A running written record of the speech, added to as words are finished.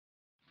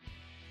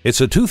It's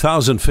a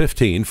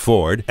 2015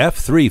 Ford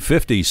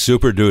F-350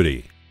 Super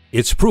Duty.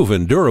 Its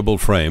proven durable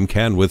frame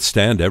can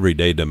withstand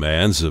everyday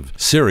demands of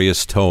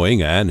serious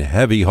towing and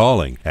heavy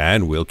hauling,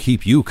 and will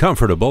keep you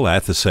comfortable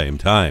at the same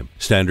time.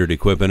 Standard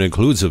equipment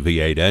includes a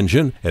V8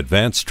 engine,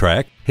 advanced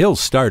track, hill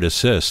start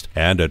assist,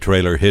 and a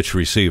trailer hitch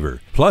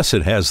receiver. Plus,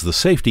 it has the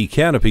safety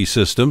canopy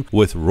system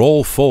with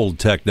roll-fold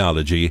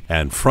technology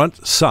and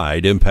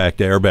front-side impact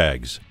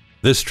airbags.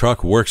 This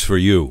truck works for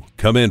you.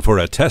 Come in for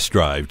a test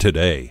drive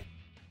today.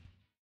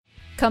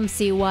 Come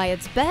see why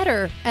it's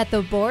better at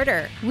the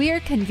border. We are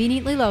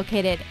conveniently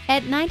located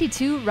at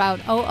 92 Route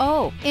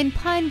 00 in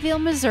Pineville,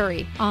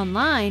 Missouri.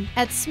 Online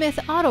at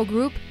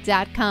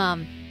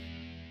smithautogroup.com.